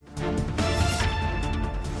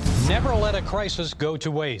Never let a crisis go to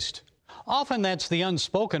waste. Often that's the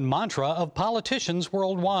unspoken mantra of politicians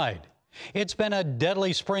worldwide. It's been a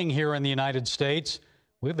deadly spring here in the United States.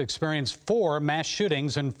 We've experienced 4 mass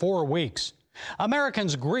shootings in 4 weeks.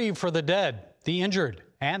 Americans grieve for the dead, the injured,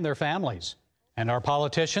 and their families. And our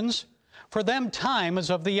politicians? For them, time is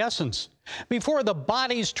of the essence. Before the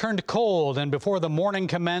bodies turned cold and before the mourning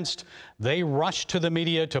commenced, they rushed to the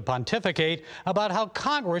media to pontificate about how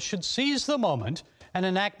Congress should seize the moment and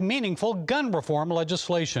enact meaningful gun reform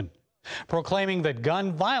legislation. Proclaiming that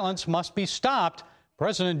gun violence must be stopped,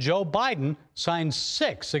 President Joe Biden signed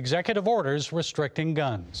 6 executive orders restricting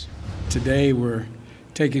guns. Today, we're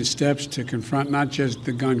taking steps to confront not just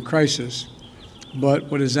the gun crisis, but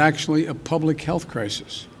what is actually a public health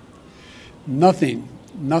crisis. Nothing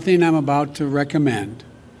I'm about to recommend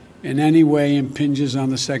in any way impinges on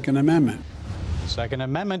the Second Amendment. The Second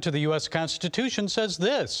Amendment to the U.S. Constitution says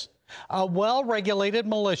this: a well-regulated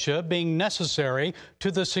militia being necessary to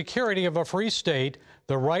the security of a free state,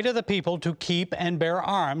 the right of the people to keep and bear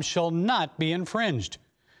arms shall not be infringed.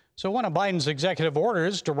 So one of Biden's executive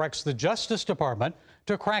orders directs the Justice Department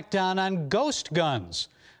to crack down on ghost guns.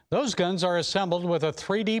 Those guns are assembled with a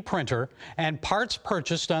 3D printer and parts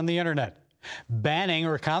purchased on the internet. Banning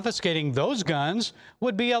or confiscating those guns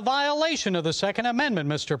would be a violation of the Second Amendment,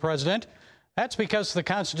 Mr. President. That's because the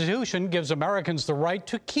Constitution gives Americans the right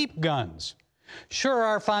to keep guns. Sure,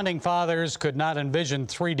 our founding fathers could not envision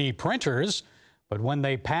 3D printers, but when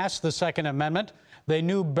they passed the Second Amendment, they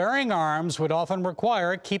knew bearing arms would often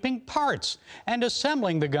require keeping parts and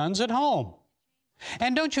assembling the guns at home.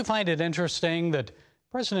 And don't you find it interesting that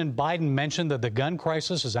President Biden mentioned that the gun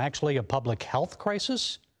crisis is actually a public health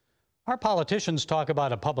crisis? Our politicians talk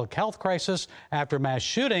about a public health crisis after mass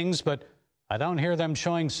shootings, but I don't hear them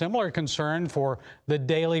showing similar concern for the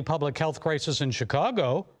daily public health crisis in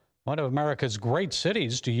Chicago, one of America's great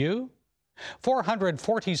cities. Do you?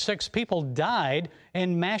 446 people died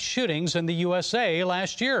in mass shootings in the USA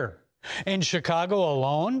last year. In Chicago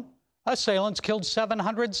alone, assailants killed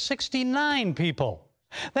 769 people.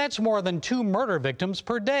 That's more than 2 murder victims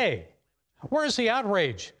per day. Where's the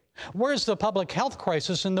outrage? Where's the public health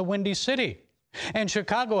crisis in the Windy City? And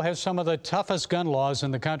Chicago has some of the toughest gun laws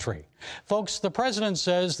in the country. Folks, the president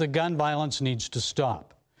says the gun violence needs to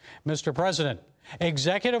stop. Mr. President,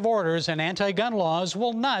 executive orders and anti-gun laws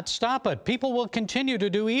will not stop it. People will continue to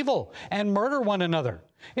do evil and murder one another.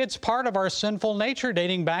 It's part of our sinful nature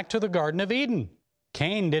dating back to the Garden of Eden.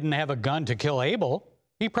 Cain didn't have a gun to kill Abel.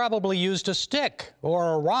 He probably used a stick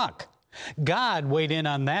or a rock. God weighed in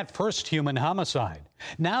on that first human homicide.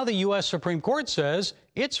 Now the U.S. Supreme Court says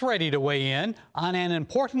it's ready to weigh in on an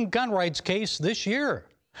important gun rights case this year.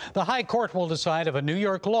 The High Court will decide if a New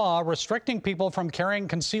York law restricting people from carrying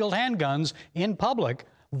concealed handguns in public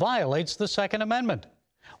violates the Second Amendment.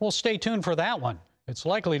 Well, stay tuned for that one. It's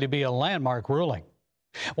likely to be a landmark ruling.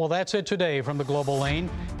 Well, that's it today from the Global Lane.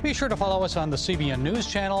 Be sure to follow us on the CBN News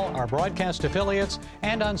Channel, our broadcast affiliates,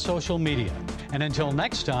 and on social media. And until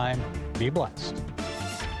next time, be blessed.